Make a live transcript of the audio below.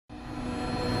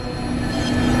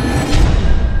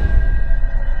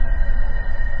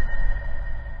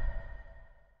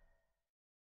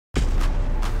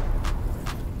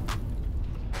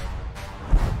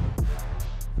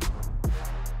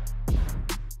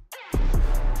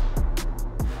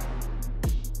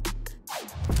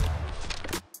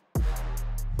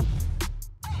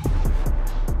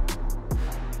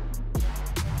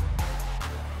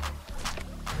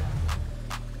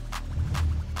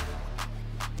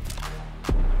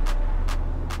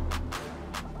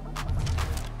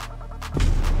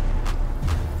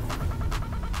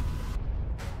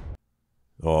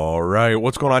right,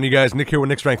 what's going on, you guys? Nick here with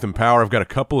Nick Strength and Power. I've got a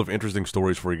couple of interesting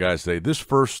stories for you guys today. This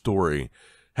first story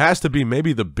has to be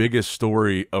maybe the biggest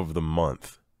story of the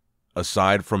month,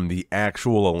 aside from the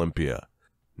actual Olympia.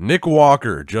 Nick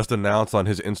Walker just announced on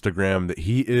his Instagram that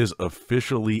he is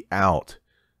officially out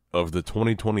of the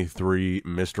 2023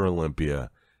 Mr. Olympia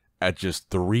at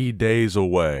just 3 days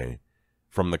away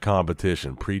from the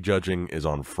competition. Prejudging is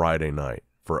on Friday night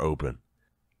for Open.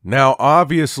 Now,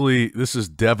 obviously, this is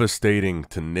devastating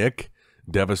to Nick,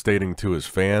 devastating to his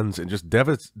fans, and just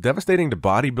devastating to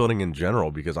bodybuilding in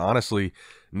general, because honestly,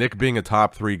 Nick being a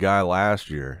top 3 guy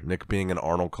last year, Nick being an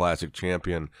Arnold Classic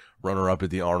champion, runner-up at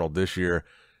the Arnold this year,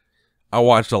 I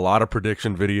watched a lot of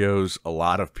prediction videos, a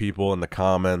lot of people in the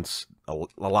comments, a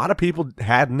lot of people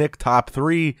had Nick top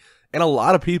 3, and a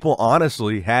lot of people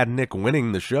honestly had Nick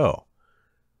winning the show.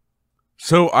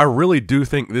 So I really do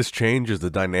think this changes the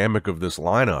dynamic of this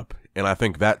lineup, and I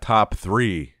think that top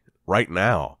 3 right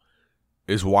now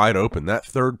is wide open. That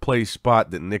third place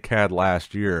spot that Nick had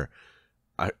last year,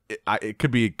 it could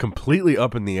be completely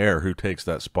up in the air who takes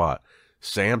that spot.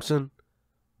 Samson,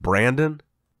 Brandon,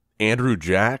 Andrew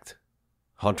Jacked,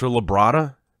 Hunter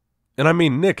Labrada. And I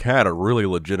mean, Nick had a really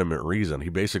legitimate reason. He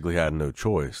basically had no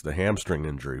choice, the hamstring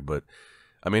injury. But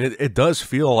I mean, it does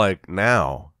feel like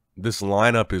now this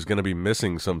lineup is going to be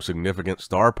missing some significant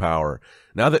star power.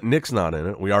 Now that Nick's not in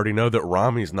it, we already know that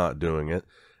Rami's not doing it.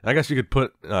 I guess you could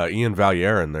put Ian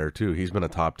Valliere in there too. He's been a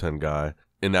top 10 guy,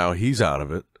 and now he's out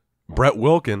of it. Brett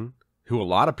Wilkin, who a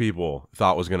lot of people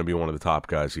thought was going to be one of the top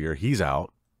guys here, he's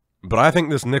out. But I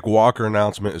think this Nick Walker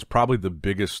announcement is probably the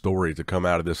biggest story to come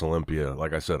out of this Olympia,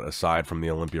 like I said, aside from the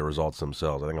Olympia results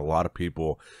themselves. I think a lot of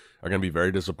people are going to be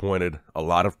very disappointed. A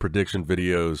lot of prediction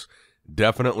videos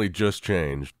definitely just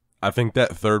changed. I think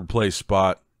that third place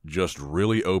spot just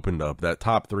really opened up. That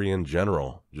top 3 in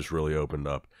general just really opened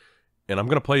up. And I'm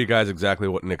going to play you guys exactly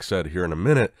what Nick said here in a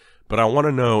minute, but I want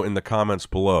to know in the comments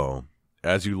below,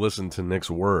 as you listen to Nick's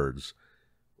words,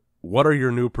 what are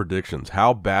your new predictions?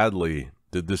 How badly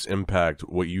did this impact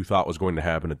what you thought was going to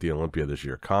happen at the Olympia this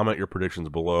year? Comment your predictions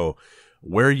below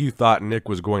where you thought Nick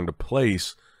was going to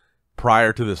place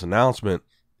prior to this announcement,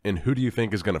 and who do you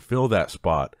think is going to fill that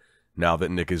spot now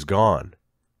that Nick is gone?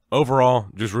 Overall,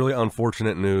 just really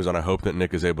unfortunate news, and I hope that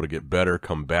Nick is able to get better,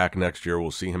 come back next year. We'll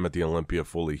see him at the Olympia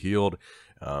fully healed.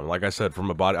 Like I said,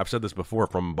 I've said this before,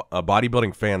 from a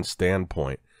bodybuilding fan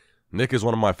standpoint, Nick is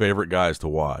one of my favorite guys to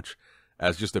watch.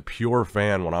 As just a pure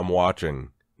fan, when I'm watching,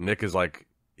 Nick is like,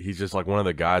 he's just like one of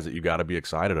the guys that you got to be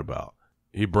excited about.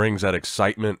 He brings that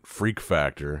excitement, freak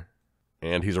factor,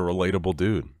 and he's a relatable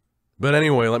dude. But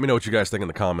anyway, let me know what you guys think in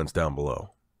the comments down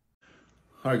below.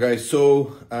 All right, guys,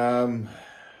 so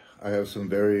I have some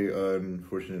very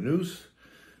unfortunate news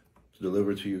to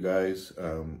deliver to you guys.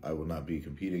 I will not be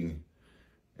competing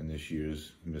in this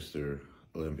year's Mr.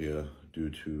 Olympia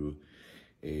due to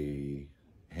a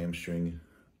hamstring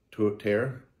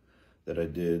tear that I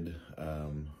did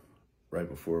right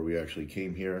before we actually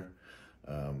came here.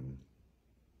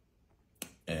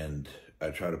 And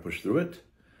I tried to push through it.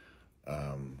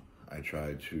 I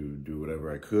tried to do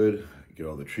whatever I could, get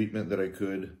all the treatment that I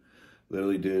could.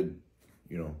 Literally did,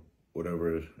 you know,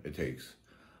 whatever it takes.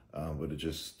 But it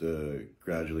just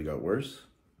gradually got worse.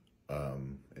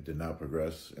 It did not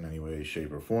progress in any way,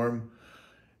 shape, or form.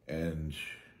 And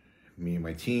me and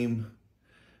my team,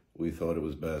 we thought it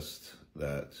was best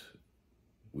that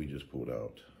we just pulled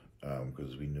out,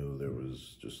 because we knew there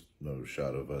was just no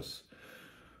shot of us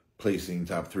placing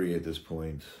top 3 at this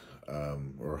point,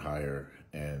 or higher,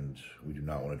 and we do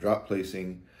not want to drop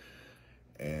placing.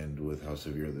 And with how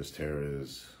severe this tear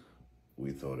is,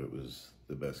 we thought it was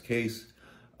the best case.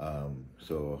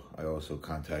 So I also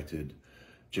contacted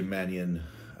Jim Mannion,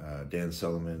 Dan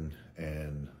Sullivan,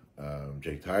 and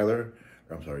Jake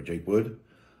Wood,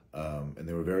 and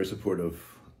they were very supportive.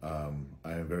 I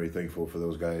am very thankful for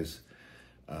those guys.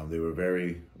 They were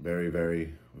very, very,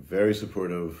 very, very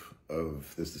supportive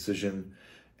of this decision,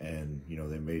 and you know,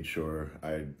 they made sure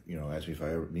asked me if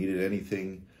I ever needed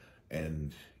anything,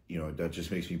 and you know, that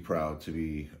just makes me proud to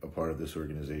be a part of this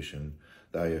organization,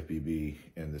 the IFBB,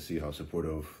 and to see how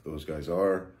supportive those guys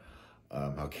are,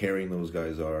 how caring those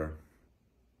guys are.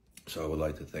 So I would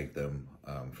like to thank them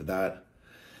for that.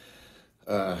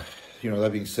 You know,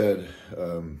 that being said,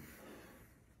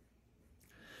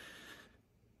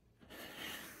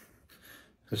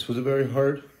 this was a very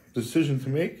hard decision to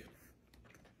make,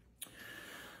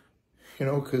 you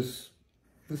know, because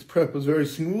this prep was very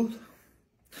smooth.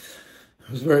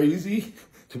 It was very easy,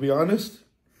 to be honest.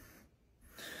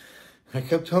 I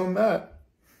kept telling Matt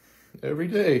every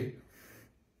day,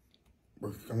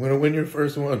 I'm going to win your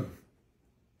first one.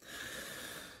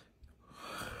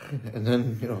 And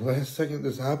then, you know, last second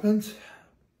this happens.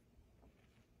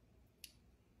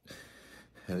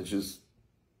 And it just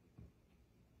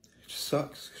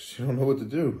sucks because you don't know what to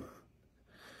do.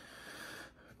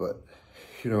 But,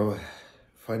 you know,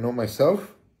 if I know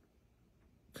myself,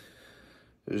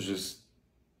 there's just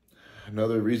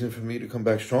another reason for me to come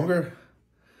back stronger,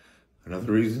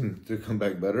 another reason to come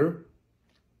back better.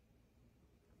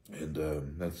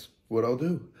 And that's what I'll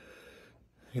do.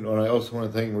 You know, and I also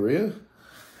want to thank Maria.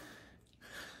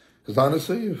 Because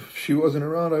honestly, if she wasn't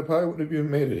around, I probably wouldn't have even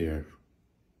made it here.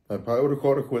 I probably would have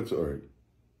called it quits already.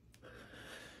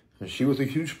 And she was a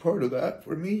huge part of that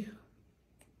for me.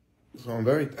 So I'm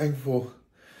very thankful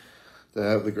to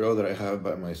have the girl that I have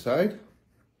by my side.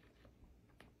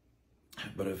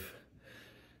 But if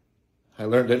I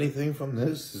learned anything from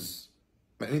this, is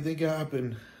anything can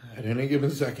happen at any given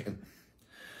second.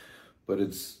 But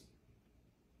it's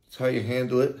how you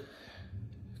handle it.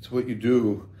 It's what you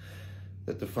do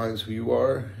that defines who you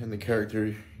are and the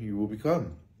character you will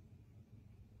become.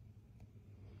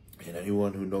 And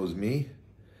anyone who knows me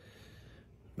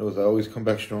knows I always come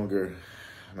back stronger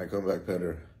and I come back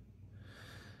better.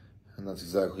 And that's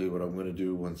exactly what I'm going to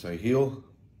do once I heal.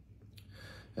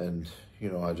 And,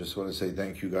 you know, I just want to say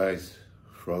thank you guys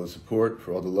for all the support,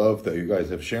 for all the love that you guys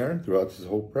have shared throughout this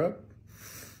whole prep.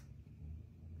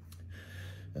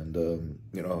 And,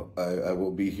 you know, I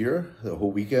will be here the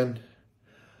whole weekend.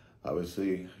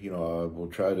 Obviously, you know, I will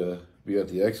try to be at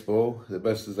the expo the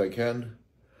best as I can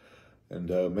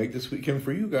and make this weekend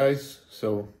for you guys.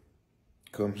 So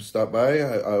come stop by.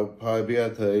 I'll probably be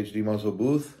at the HD Muscle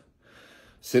booth,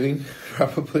 sitting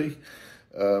probably.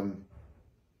 But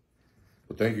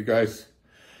thank you guys.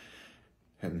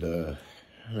 And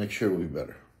next year will be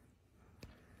better.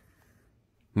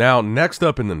 Now, next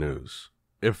up in the news,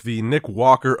 if the Nick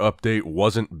Walker update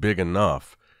wasn't big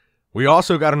enough, we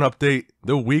also got an update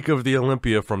the week of the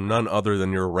Olympia from none other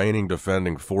than your reigning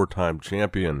defending four-time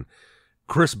champion,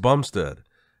 Chris Bumstead,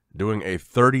 doing a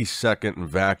 30-second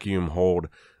vacuum hold.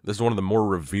 This is one of the more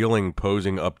revealing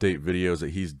posing update videos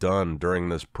that he's done during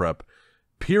this prep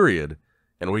period.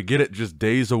 And we get it just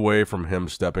days away from him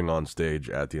stepping on stage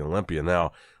at the Olympia.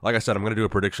 Now, like I said, I'm going to do a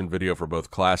prediction video for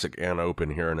both Classic and Open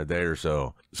here in a day or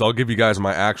so. So I'll give you guys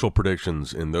my actual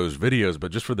predictions in those videos.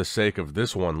 But just for the sake of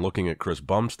this one, looking at Chris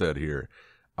Bumstead here,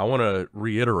 I want to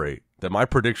reiterate that my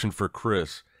prediction for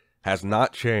Chris has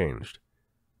not changed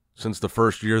since the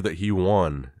first year that he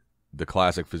won the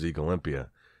Classic Physique Olympia.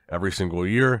 Every single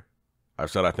year, I've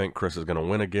said I think Chris is going to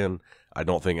win again. I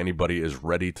don't think anybody is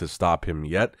ready to stop him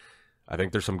yet. I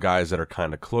think there's some guys that are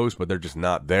kind of close, but they're just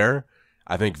not there.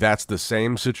 I think that's the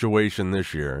same situation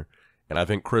this year, and I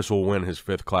think Chris will win his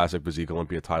 5th Classic Physique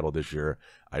Olympia title this year.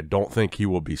 I don't think he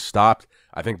will be stopped.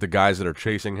 I think the guys that are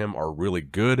chasing him are really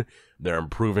good. They're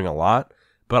improving a lot,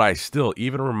 but I still,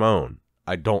 even Ramon,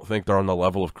 I don't think they're on the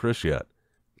level of Chris yet.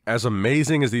 As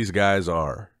amazing as these guys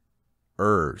are,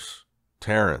 Urs,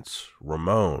 Terrence,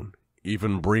 Ramon,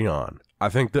 even Breon, I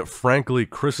think that, frankly,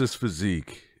 Chris's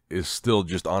physique is still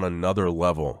just on another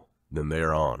level than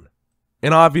they're on.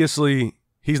 And obviously,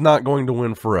 he's not going to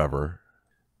win forever.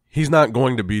 He's not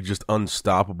going to be just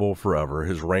unstoppable forever.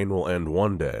 His reign will end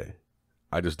one day.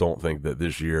 I just don't think that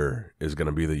this year is going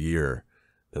to be the year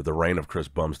that the reign of Chris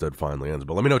Bumstead finally ends.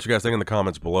 But let me know what you guys think in the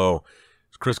comments below.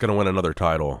 Is Chris going to win another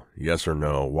title? Yes or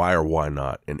no? Why or why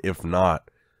not? And if not,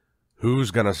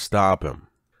 who's going to stop him?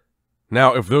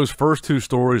 Now, if those first two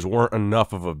stories weren't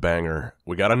enough of a banger,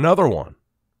 we got another one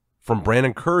from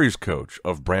Brandon Curry's coach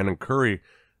of Brandon Curry,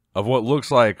 of what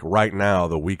looks like right now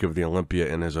the week of the Olympia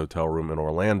in his hotel room in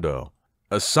Orlando.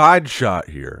 A side shot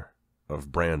here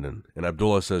of Brandon, and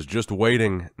Abdullah says, just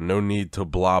waiting, no need to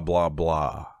blah, blah,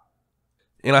 blah.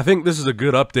 And I think this is a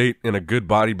good update and a good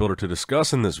bodybuilder to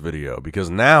discuss in this video, because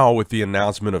now with the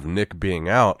announcement of Nick being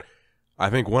out,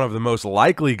 I think one of the most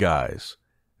likely guys,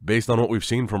 based on what we've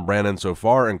seen from Brandon so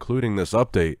far, including this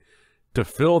update, to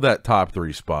fill that top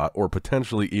 3 spot, or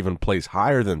potentially even place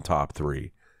higher than top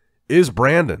 3, is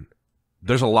Brandon.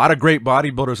 There's a lot of great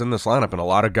bodybuilders in this lineup, and a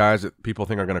lot of guys that people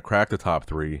think are going to crack the top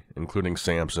 3, including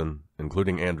Samson,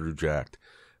 including Andrew Jacked.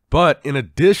 But in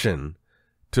addition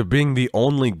to being the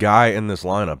only guy in this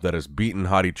lineup that has beaten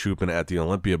Hadi Chupin at the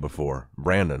Olympia before,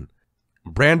 Brandon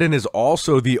is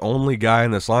also the only guy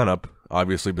in this lineup,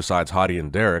 obviously besides Hadi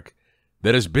and Derek,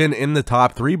 that has been in the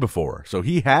top 3 before. So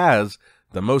he has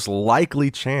the most likely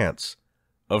chance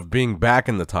of being back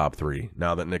in the top 3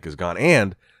 now that Nick is gone.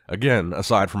 And, again,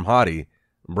 aside from Hadi,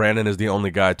 Brandon is the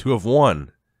only guy to have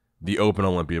won the Open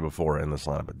Olympia before in this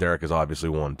lineup. But Derek has obviously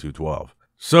won 212.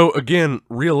 So, again,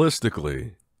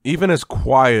 realistically, even as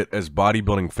quiet as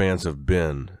bodybuilding fans have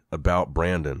been about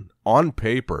Brandon, on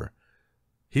paper,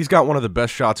 he's got one of the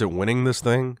best shots at winning this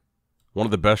thing, one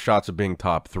of the best shots at being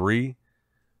top 3.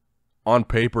 On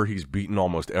paper, he's beaten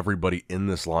almost everybody in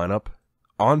this lineup.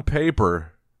 On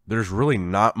paper, there's really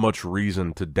not much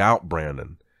reason to doubt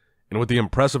Brandon. And with the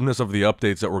impressiveness of the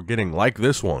updates that we're getting, like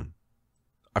this one,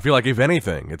 I feel like if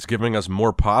anything, it's giving us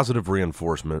more positive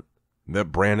reinforcement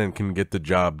that Brandon can get the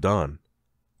job done.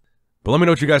 But let me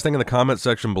know what you guys think in the comment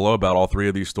section below about all 3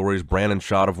 of these stories. Brandon's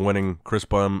shot of winning, Chris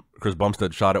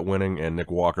Bumstead's shot at winning, and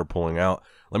Nick Walker pulling out.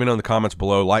 Let me know in the comments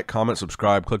below. Like, comment,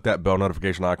 subscribe, click that bell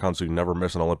notification icon so you never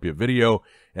miss an Olympia video.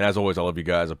 And as always, I love you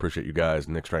guys. I appreciate you guys.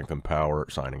 Nick Strength and Power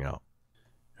signing out.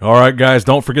 All right, guys,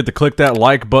 don't forget to click that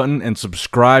like button and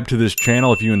subscribe to this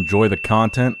channel if you enjoy the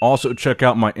content. Also, check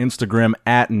out my Instagram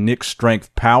at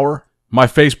NickStrengthPower. My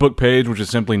Facebook page, which is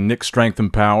simply Nick Strength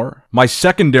and Power. My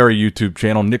secondary YouTube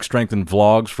channel, Nick Strength and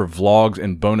Vlogs, for vlogs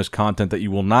and bonus content that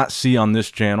you will not see on this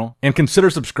channel. And consider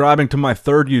subscribing to my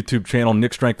third YouTube channel,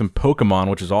 Nick Strength and Pokemon,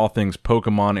 which is all things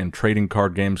Pokemon and trading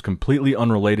card games, completely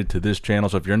unrelated to this channel.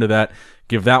 So if you're into that,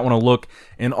 give that one a look.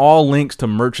 And all links to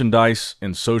merchandise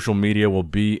and social media will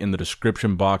be in the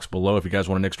description box below. If you guys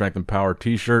want a Nick Strength and Power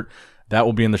t-shirt, that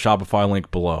will be in the Shopify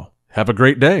link below. Have a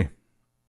great day.